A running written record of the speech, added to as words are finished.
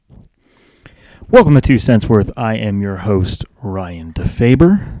Welcome to 2 Cents Worth. I am your host, Ryan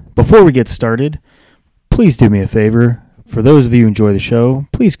DeFaber. Before we get started, please do me a favor. For those of you who enjoy the show,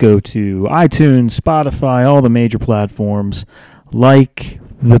 please go to iTunes, Spotify, all the major platforms. Like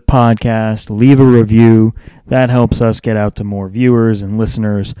the podcast, leave a review. That helps us get out to more viewers and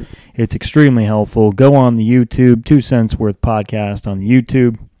listeners. It's extremely helpful. Go on the YouTube, 2 Cents Worth podcast on the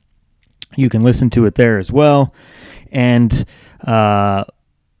YouTube. You can listen to it there as well. And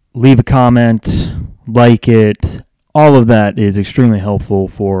leave a comment, like it. All of that is extremely helpful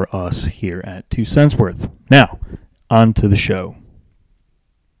for us here at 2 Cents Worth. Now, on to the show.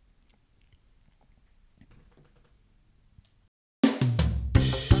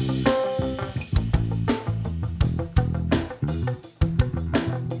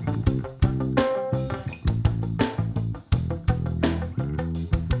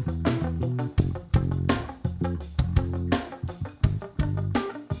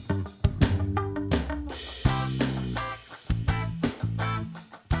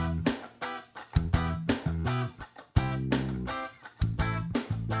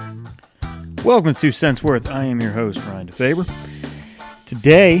 Welcome to 2 Cents Worth. I am your host, Ryan DeFaber.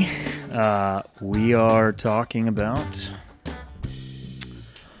 Today, we are talking about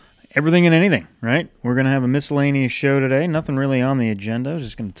everything and anything, right? We're going to have a miscellaneous show today. Nothing really on the agenda. I was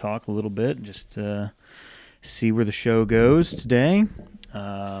just going to talk a little bit, just see where the show goes today.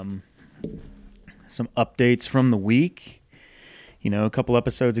 Some updates from the week. You know, a couple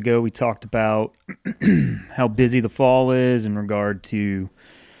episodes ago, we talked about how busy the fall is in regard to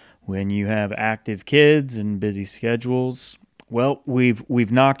when you have active kids and busy schedules. Well,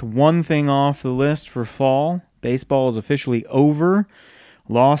 we've knocked one thing off the list for fall. Baseball is officially over.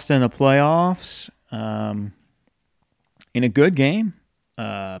 Lost in the playoffs in a good game.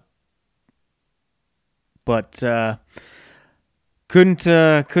 But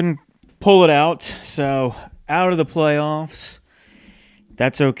couldn't pull it out. So out of the playoffs.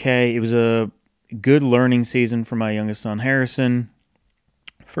 That's okay. It was a good learning season for my youngest son, Harrison.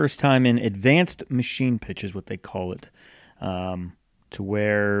 First time in advanced machine pitch is what they call it, to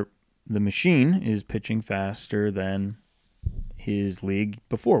where the machine is pitching faster than his league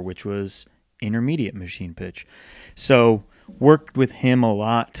before, which was intermediate machine pitch. So worked with him a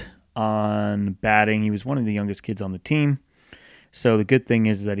lot on batting. He was one of the youngest kids on the team. So the good thing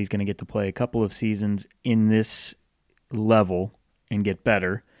is that he's going to get to play a couple of seasons in this level and get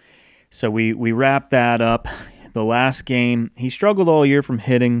better. So we wrapped that up. The last game, he struggled all year from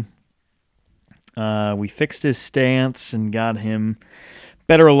hitting. We fixed his stance and got him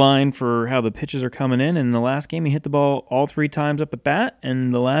better aligned for how the pitches are coming in. And in the last game, he hit the ball all 3 times up at bat.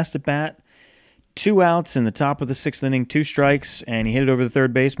 And the last at bat, 2 outs in the top of the 6th inning, 2 strikes, and he hit it over the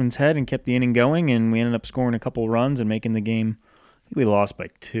third baseman's head and kept the inning going. And we ended up scoring a couple runs and making the game. I think we lost by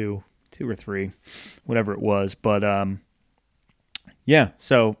 2 or 3, whatever it was. But yeah,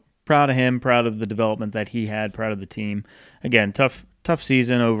 so proud of him, proud of the development that he had, proud of the team. Again, tough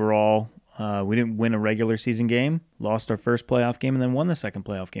season overall. We didn't win a regular season game, lost our first playoff game, and then won the second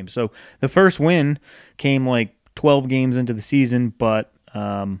playoff game. So the first win came like 12 games into the season, but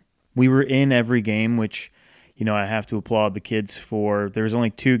we were in every game, which, you know, I have to applaud the kids for. There was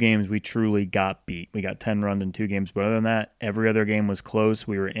only 2 games we truly got beat. We got 10 runs in 2 games, but other than that, every other game was close.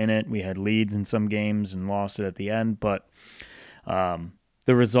 We were in it. We had leads in some games and lost it at the end, but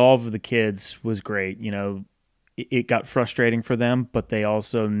the resolve of the kids was great. You know, it got frustrating for them, but they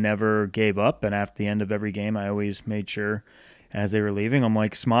also never gave up. And after the end of every game, I always made sure as they were leaving, I'm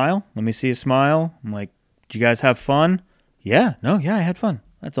like, smile. Let me see a smile. I'm like, did you guys have fun? Yeah. No, yeah, I had fun.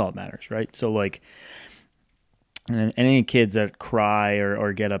 That's all that matters, right? So, like, and any kids that cry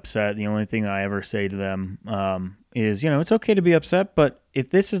or get upset, the only thing I ever say to them is, you know, it's okay to be upset, but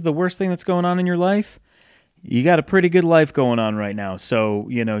if this is the worst thing that's going on in your life, you got a pretty good life going on right now. So,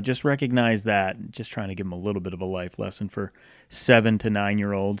 you know, just recognize that. Just trying to give them a little bit of a life lesson for 7 to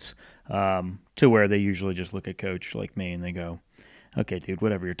 9-year-olds, to where they usually just look at coach like me and they go, okay, dude,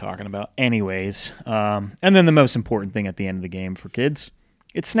 whatever you're talking about. Anyways, and then the most important thing at the end of the game for kids,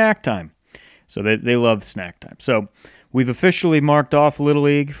 it's snack time. So they love snack time. So we've officially marked off Little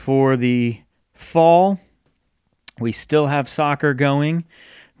League for the fall. We still have soccer going.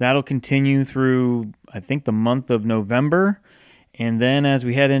 That'll continue through, I think, the month of November. And then as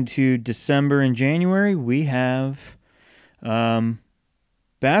we head into December and January, we have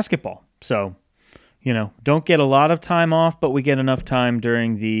basketball. So, you know, don't get a lot of time off, but we get enough time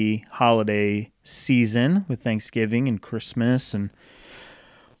during the holiday season with Thanksgiving and Christmas and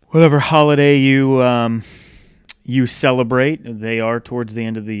whatever holiday you celebrate. They are towards the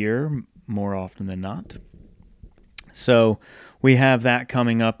end of the year more often than not. So we have that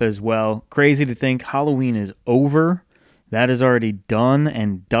coming up as well. Crazy to think Halloween is over. That is already done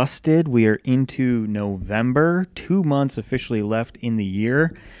and dusted. We are into November. 2 months officially left in the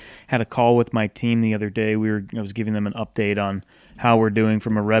year. Had a call with my team the other day. I was giving them an update on how we're doing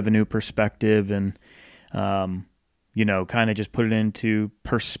from a revenue perspective, and kind of just put it into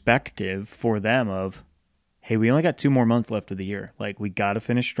perspective for them of, hey, we only got 2 more months left of the year. Like, we got to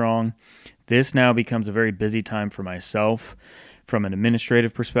finish strong. This now becomes a very busy time for myself from an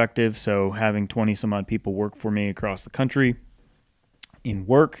administrative perspective. So having 20 some odd people work for me across the country in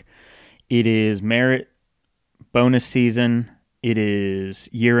work, it is merit bonus season. It is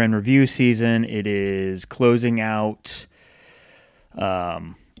year-end review season. It is closing out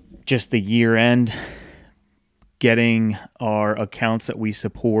just the year-end, getting our accounts that we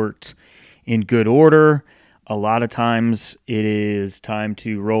support in good order. A lot of times it is time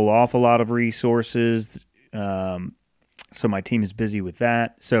to roll off a lot of resources. So my team is busy with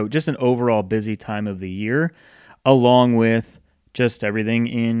that. So just an overall busy time of the year, along with just everything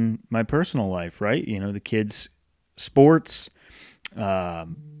in my personal life, right? The kids' sports,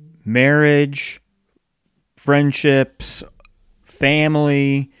 marriage, friendships,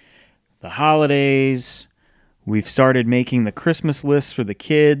 family, the holidays. We've started making the Christmas lists for the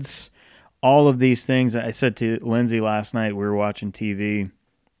kids. All of these things. I said to Lindsay last night, we were watching TV,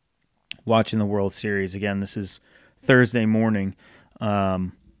 watching the World Series. Again, this is Thursday morning,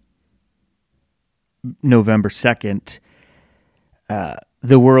 November 2nd.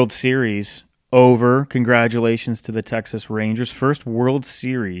 The World Series over. Congratulations to the Texas Rangers. First World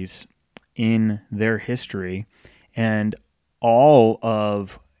Series in their history. And all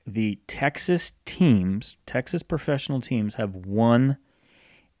of the Texas teams, Texas professional teams, have won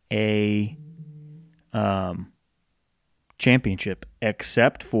a championship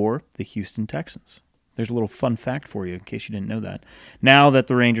except for the Houston Texans. There's a little fun fact for you in case you didn't know that. Now that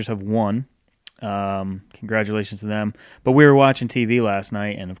the Rangers have won, congratulations to them. But we were watching TV last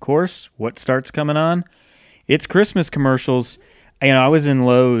night, and of course, what starts coming on? It's Christmas commercials. I was in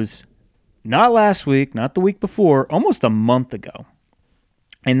Lowe's not last week, not the week before, almost a month ago,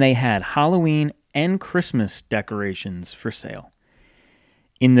 and they had Halloween and Christmas decorations for sale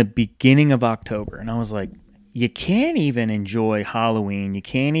in the beginning of October. And I was like, you can't even enjoy Halloween. You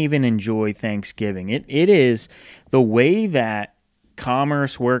can't even enjoy Thanksgiving. It is the way that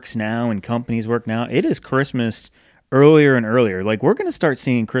commerce works now and companies work now. It is Christmas earlier and earlier. Like, we're going to start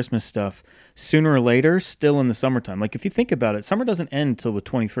seeing Christmas stuff sooner or later, still in the summertime. Like, if you think about it, summer doesn't end until the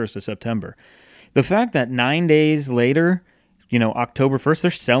 21st of September. The fact that 9 days later, October 1st,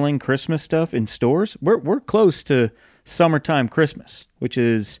 they're selling Christmas stuff in stores, we're close to summertime Christmas, which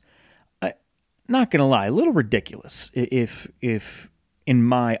is, not going to lie, a little ridiculous if in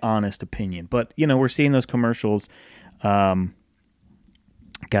my honest opinion. But, we're seeing those commercials. God,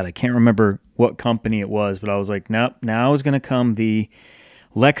 I can't remember what company it was, but I was like, nope, now is going to come the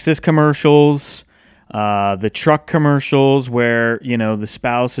Lexus commercials, the truck commercials where, the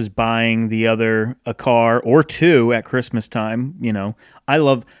spouse is buying the other a car or two at Christmas time. I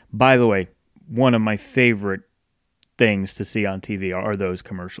love, by the way, one of my favorite things to see on TV are those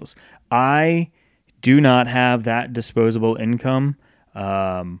commercials. I do not have that disposable income.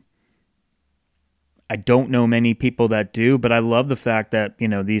 I don't know many people that do, but I love the fact that,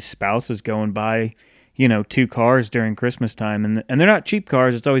 these spouses go and buy, 2 cars during Christmas time. And they're not cheap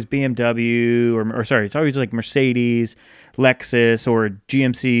cars. It's always BMW it's always like Mercedes, Lexus, or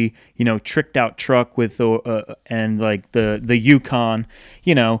GMC, tricked out truck with and like the Yukon,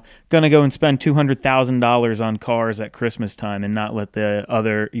 gonna go and spend $200,000 on cars at Christmas time and not let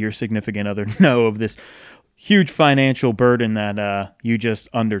your significant other know of this huge financial burden that you just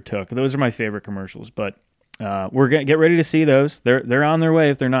undertook. Those are my favorite commercials, but we're gonna get ready to see those. They're on their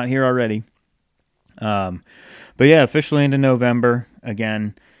way if they're not here already. But yeah, officially into November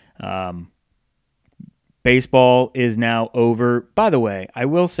again. Baseball is now over. By the way, I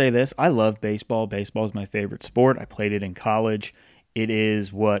will say this. I love baseball. Baseball is my favorite sport. I played it in college. It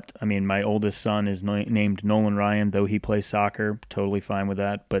is my oldest son is named Nolan Ryan, though he plays soccer. Totally fine with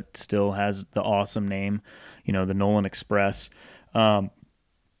that, but still has the awesome name, the Nolan Express. But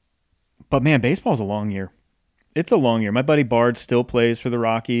man, baseball is a long year. It's a long year. My buddy Bard still plays for the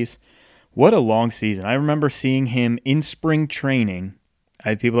Rockies. What a long season. I remember seeing him in spring training. I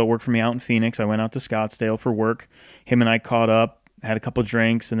had people that work for me out in Phoenix. I went out to Scottsdale for work. Him and I caught up, had a couple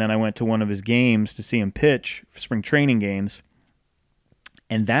drinks, and then I went to one of his games to see him pitch, spring training games.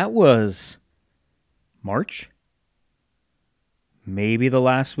 And that was March? Maybe the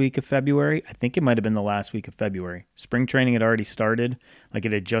last week of February. I think it might have been the last week of February. Spring training had already started, like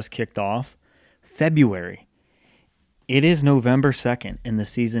it had just kicked off. February. It is November 2nd, and the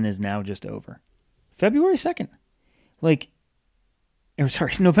season is now just over. February 2nd.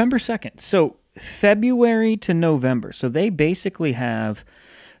 November 2nd. So February to November. So they basically have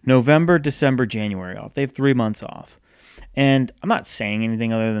November, December, January off. They have 3 months off. And I'm not saying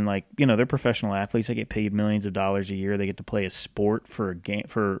anything other than they're professional athletes. They get paid millions of dollars a year. They get to play a sport for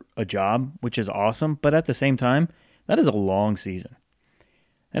a job, which is awesome. But at the same time, that is a long season.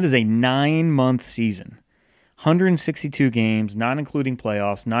 That is a 9-month season. 162 games, not including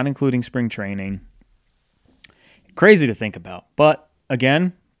playoffs, not including spring training. Crazy to think about. But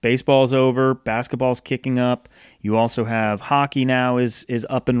again, baseball's over, basketball's kicking up. You also have hockey now is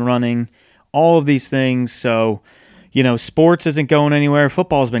up and running. All of these things. So, sports isn't going anywhere.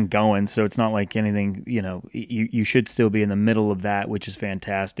 Football's been going, so it's not like anything, you should still be in the middle of that, which is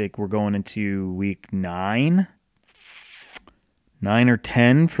fantastic. We're going into week 9 or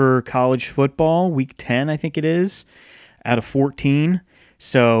 10 for college football. Week 10, I think it is, out of 14.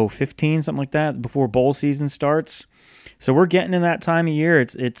 So 15, something like that, before bowl season starts. So we're getting in that time of year.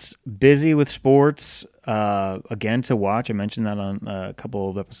 It's busy with sports, again, to watch. I mentioned that on a couple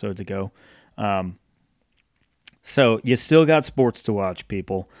of episodes ago. So you still got sports to watch,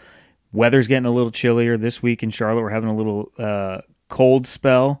 people. Weather's getting a little chillier. This week in Charlotte, we're having a little cold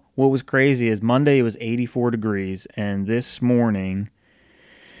spell. What was crazy is Monday it was 84 degrees, and this morning,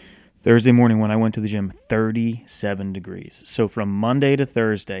 Thursday morning when I went to the gym, 37 degrees. So from Monday to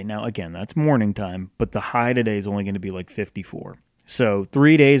Thursday, now again, that's morning time, but the high today is only going to be like 54. So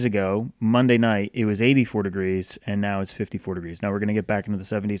 3 days ago, Monday night, it was 84 degrees, and now it's 54 degrees. Now we're going to get back into the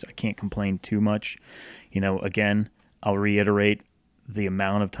 70s. I can't complain too much. Again, I'll reiterate the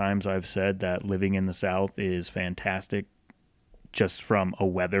amount of times I've said that living in the South is fantastic just from a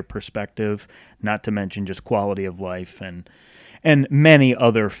weather perspective, not to mention just quality of life and many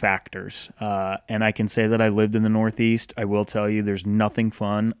other factors. And I can say that I lived in the Northeast. I will tell you there's nothing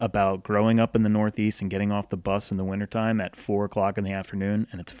fun about growing up in the Northeast and getting off the bus in the wintertime at 4 o'clock in the afternoon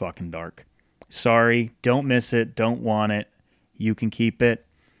and it's fucking dark. Sorry, don't miss it, don't want it. You can keep it.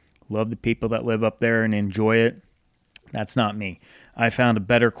 Love the people that live up there and enjoy it. That's not me. I found a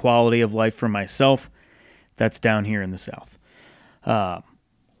better quality of life for myself. That's down here in the South.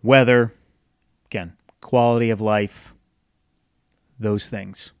 Weather, again, quality of life, those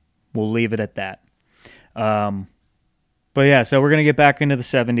things. We'll leave it at that. But yeah, so we're going to get back into the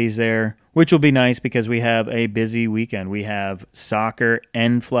 70s there, which will be nice because we have a busy weekend. We have soccer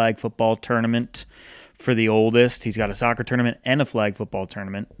and flag football tournament for the oldest. He's got a soccer tournament and a flag football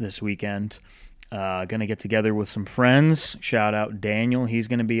tournament this weekend. Going to get together with some friends. Shout out Daniel. He's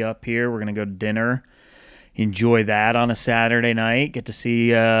going to be up here. We're going to go to dinner. Enjoy that on a Saturday night. Get to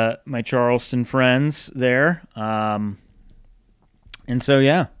see my Charleston friends there. And so,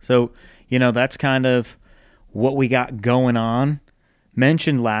 yeah. So, that's kind of what we got going on.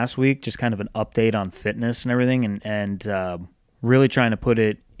 Mentioned last week, just kind of an update on fitness and everything, and really trying to put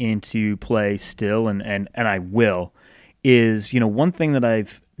it into play still, and I will, is, one thing that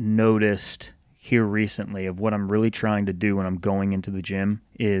I've noticed here recently of what I'm really trying to do when I'm going into the gym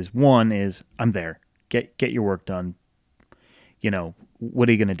is I'm there. Get your work done. What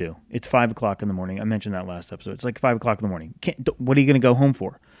are you going to do? It's 5 o'clock in the morning. I mentioned that last episode. It's like 5 o'clock in the morning. What are you going to go home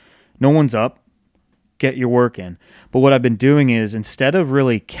for? No one's up. Get your work in. But what I've been doing is, instead of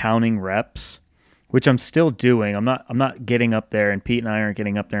really counting reps, which I'm still doing, I'm not getting up there, and Pete and I aren't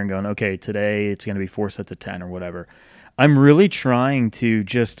getting up there and going, okay, today it's going to be 4 sets of 10 or whatever. I'm really trying to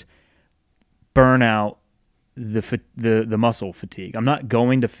just burn out the muscle fatigue. I'm not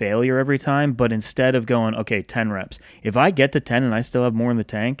going to failure every time, but instead of going, okay, 10 reps, if I get to 10 and I still have more in the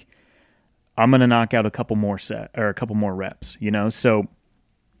tank, I'm going to knock out a couple more reps, So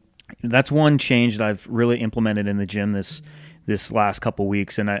that's one change that I've really implemented in the gym this last couple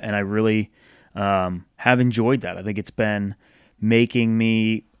weeks, and I really have enjoyed that. I think it's been making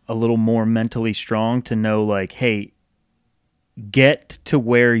me a little more mentally strong to know, like, hey, get to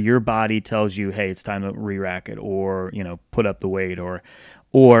where your body tells you, hey, it's time to re-rack it, or put up the weight,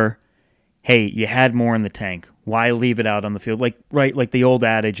 or hey, you had more in the tank. Why leave it out on the field? Like the old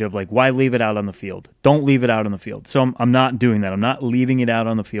adage of, like, why leave it out on the field? Don't leave it out on the field. So I'm not doing that. I'm not leaving it out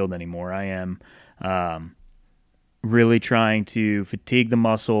on the field anymore. I am really trying to fatigue the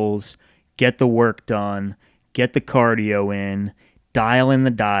muscles, get the work done, get the cardio in, dial in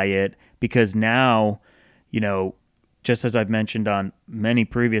the diet, because now, just as I've mentioned on many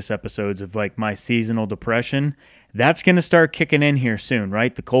previous episodes of, like, my seasonal depression, that's going to start kicking in here soon,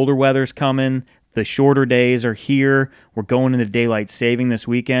 right? The colder weather's coming. The shorter days are here. We're going into daylight saving this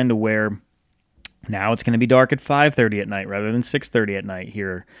weekend, to where now it's going to be dark at 5:30 at night rather than 6:30 at night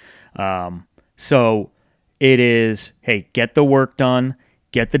here. So It is, hey, get the work done,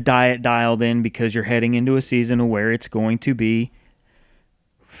 get the diet dialed in because you're heading into a season where it's going to be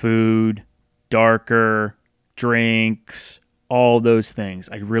food, darker, drinks, all those things.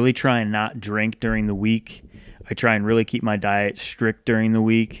 I really try and not drink during the week. I try and really keep my diet strict during the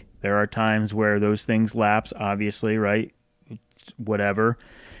week. There are times where those things lapse, obviously, right? Whatever.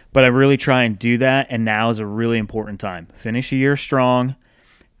 But I really try and do that, and now is a really important time. Finish a year strong.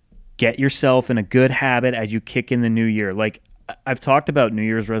 Get yourself in a good habit as you kick in the new year. Like, I've talked about New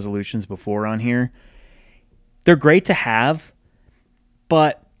Year's resolutions before on here. They're great to have,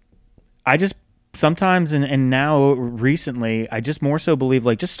 but I just sometimes, and now recently, I just more so believe,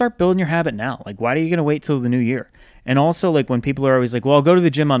 like, just start building your habit now. Like, why are you going to wait till the new year? And also, like, when people are always like, well, I'll go to the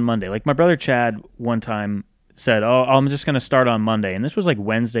gym on Monday. Like, my brother Chad one time said, oh, I'm just going to start on Monday. And this was like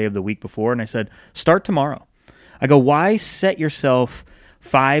Wednesday of the week before. And I said, start tomorrow. I go, why set yourself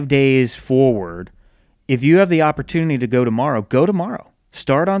 5 days forward? If you have the opportunity to go tomorrow, go tomorrow.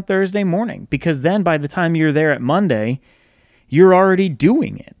 Start on Thursday morning, because then by the time you're there at Monday, you're already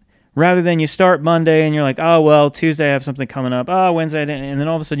doing it. Rather than you start Monday and you're like, oh, well, Tuesday I have something coming up. Oh, Wednesday I didn't. And then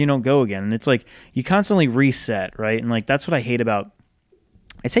all of a sudden you don't go again. And it's like you constantly reset, right? And like that's what I hate about,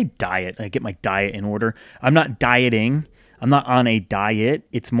 I say diet. I get my diet in order. I'm not dieting. I'm not on a diet.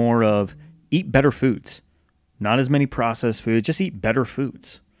 It's more of eat better foods. Not as many processed foods. Just eat better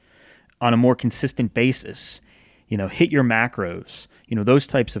foods on a more consistent basis. You know, hit your macros. You know, those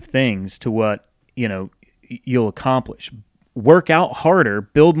types of things to what, you know, you'll accomplish. Work out harder,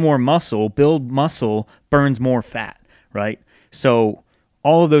 build more muscle. Build muscle burns more fat, right? So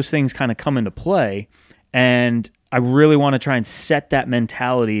all of those things kind of come into play. And I really want to try and set that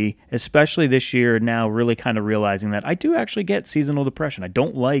mentality, especially this year now, really kind of realizing that I do actually get seasonal depression. I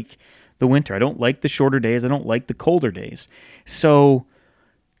don't like the winter. I don't like the shorter days. I don't like the colder days. So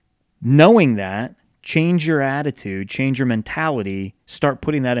knowing that, change your attitude, change your mentality, start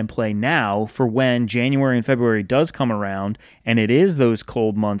putting that in play now for when January and February does come around and it is those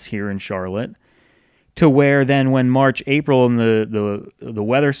cold months here in Charlotte, to where then when March, April and the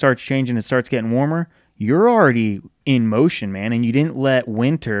weather starts changing, it starts getting warmer, you're already in motion, man, and you didn't let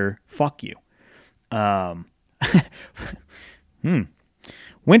winter fuck you.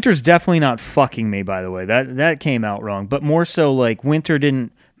 Winter's definitely not fucking me, by the way. That came out wrong, but more so like winter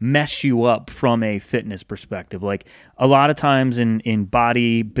didn't mess you up from a fitness perspective. Like a lot of times in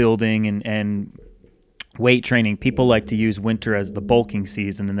bodybuilding and weight training, people like to use winter as the bulking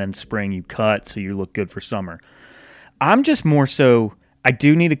season, and then spring you cut so you look good for summer. I'm just more so, I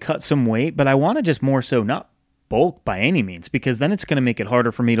do need to cut some weight, but I want to just more so not bulk by any means, because then it's going to make it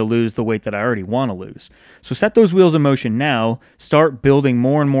harder for me to lose the weight that I already want to lose. So set those wheels in motion now, start building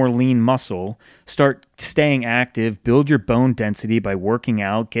more and more lean muscle, start staying active, build your bone density by working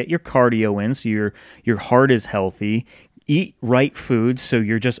out, get your cardio in so your heart is healthy, eat right foods so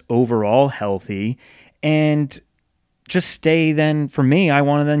you're just overall healthy, and just stay then, for me, I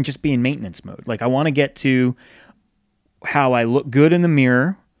want to then just be in maintenance mode. Like I want to get to how I look good in the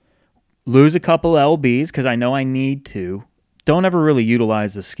mirror, lose a couple lbs because I know I need to. Don't ever really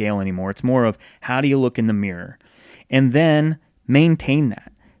utilize the scale anymore. It's more of how do you look in the mirror? And then maintain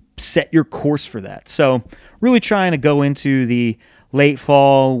that. Set your course for that. So really trying to go into the late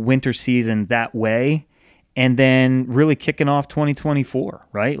fall, winter season that way, and then really kicking off 2024,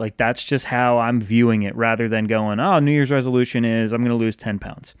 right? Like that's just how I'm viewing it, rather than going, oh, New Year's resolution is I'm going to lose 10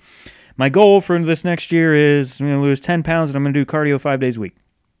 pounds. My goal for this next year is I'm going to lose 10 pounds and I'm going to do cardio 5 days a week.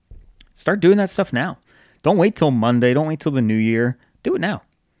 Start doing that stuff now. Don't wait till Monday. Don't wait till the new year. Do it now.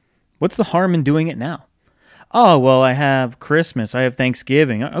 What's the harm in doing it now? Oh, well, I have Christmas. I have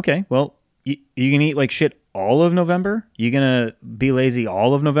Thanksgiving. Okay, well, you can eat like shit all of November? You going to be lazy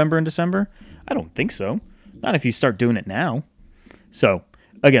all of November and December? I don't think so. Not if you start doing it now. So,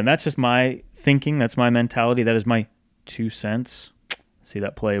 again, that's just my thinking. That's my mentality. That is my 2 cents. See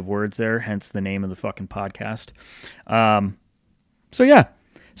that play of words there? Hence the name of the fucking podcast. So, yeah.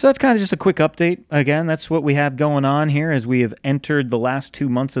 So that's kind of just a quick update. Again, that's what we have going on here as we have entered the last 2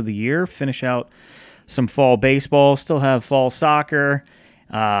 months of the year. Finish out some fall baseball. Still have fall soccer.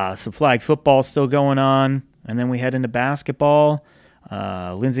 Some flag football still going on. And then we head into basketball.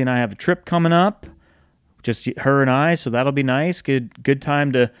 Lindsay and I have a trip coming up. Just her and I, so that'll be nice. Good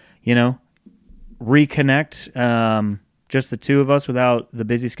time to, reconnect. Just the two of us without the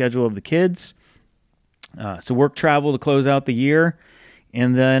busy schedule of the kids. So work travel to close out the year.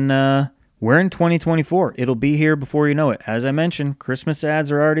 And then we're in 2024. It'll be here before you know it. As I mentioned, Christmas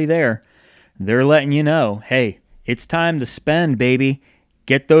ads are already there. They're letting you know, hey, it's time to spend, baby.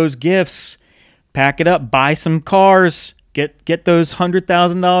 Get those gifts. Pack it up. Buy some cars. Get those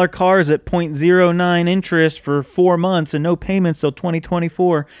 $100,000 cars at 0.09 interest for 4 months and no payments till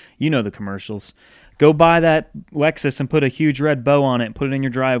 2024. You know the commercials. Go buy that Lexus and put a huge red bow on it and put it in your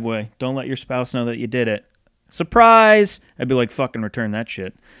driveway. Don't let your spouse know that you did it. Surprise! I'd be like, fucking return that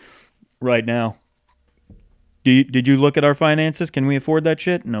shit right now. Did you look at our finances? Can we afford that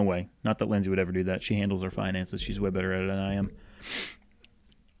shit? No way. Not that Lindsay would ever do that. She handles her finances. She's way better at it than I am.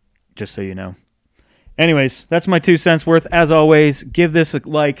 Just so you know. Anyways, that's my 2 cents worth. As always, give this a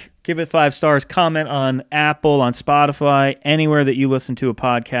like, give it 5 stars, comment on Apple, on Spotify, anywhere that you listen to a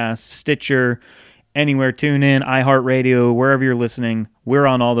podcast, Stitcher, anywhere, tune in, iHeartRadio, wherever you're listening. We're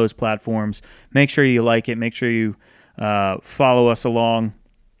on all those platforms. Make sure you like it. Make sure you follow us along.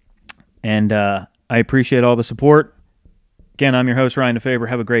 And I appreciate all the support. Again, I'm your host, Ryan DeFaber.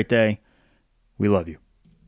 Have a great day. We love you.